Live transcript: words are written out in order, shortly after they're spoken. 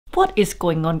What is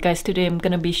going on, guys? Today I'm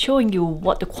gonna be showing you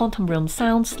what the quantum realm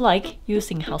sounds like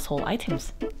using household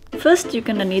items. First, you're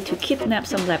gonna need to kidnap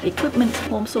some lab equipment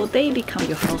home so they become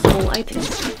your household items.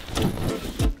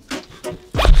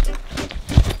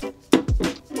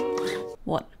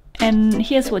 What? And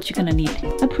here's what you're gonna need.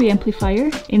 A preamplifier.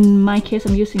 In my case,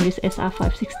 I'm using this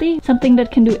SR560, something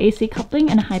that can do AC coupling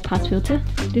and a high pass filter.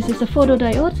 This is a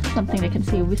photodiode, something that can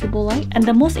see a visible light. And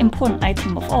the most important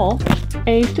item of all,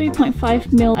 a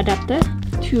 3.5mm adapter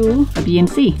to a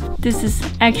BNC. This is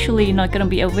actually not gonna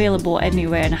be available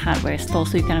anywhere in a hardware store,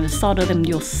 so you can solder them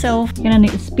yourself. You're gonna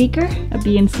need a speaker, a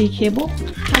BNC cable,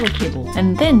 power cable,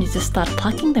 and then you just start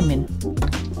plugging them in.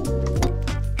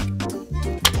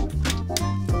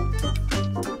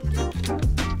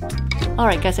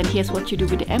 Alright guys, and here's what you do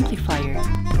with the amplifier.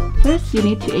 First, you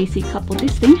need to AC couple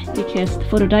this thing because the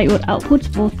photodiode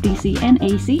outputs both DC and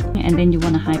AC. And then you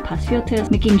want a high pass filter,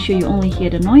 making sure you only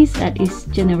hear the noise that is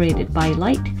generated by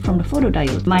light from the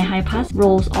photodiode. My high pass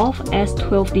rolls off as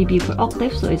 12 dB per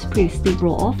octave, so it's pretty steep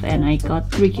roll off, and I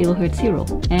got 3 kHz 0.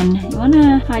 And you want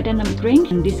a high dynamic range,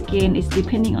 and this gain is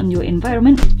depending on your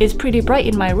environment. It's pretty bright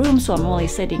in my room, so I'm only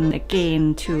setting the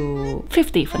gain to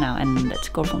 50 for now, and let's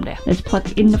go from there. Let's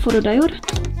plug in the photodiode.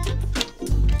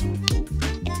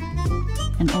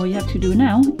 And all you have to do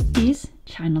now is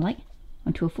shine a light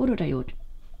onto a photodiode.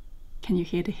 Can you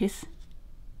hear the hiss?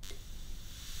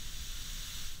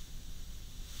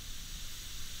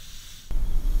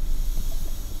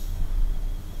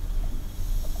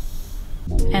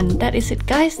 And that is it,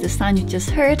 guys. The sound you just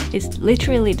heard is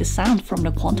literally the sound from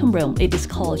the quantum realm. It is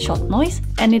called shot noise,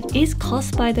 and it is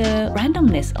caused by the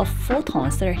randomness of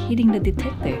photons that are hitting the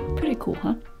detector. Pretty cool,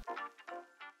 huh?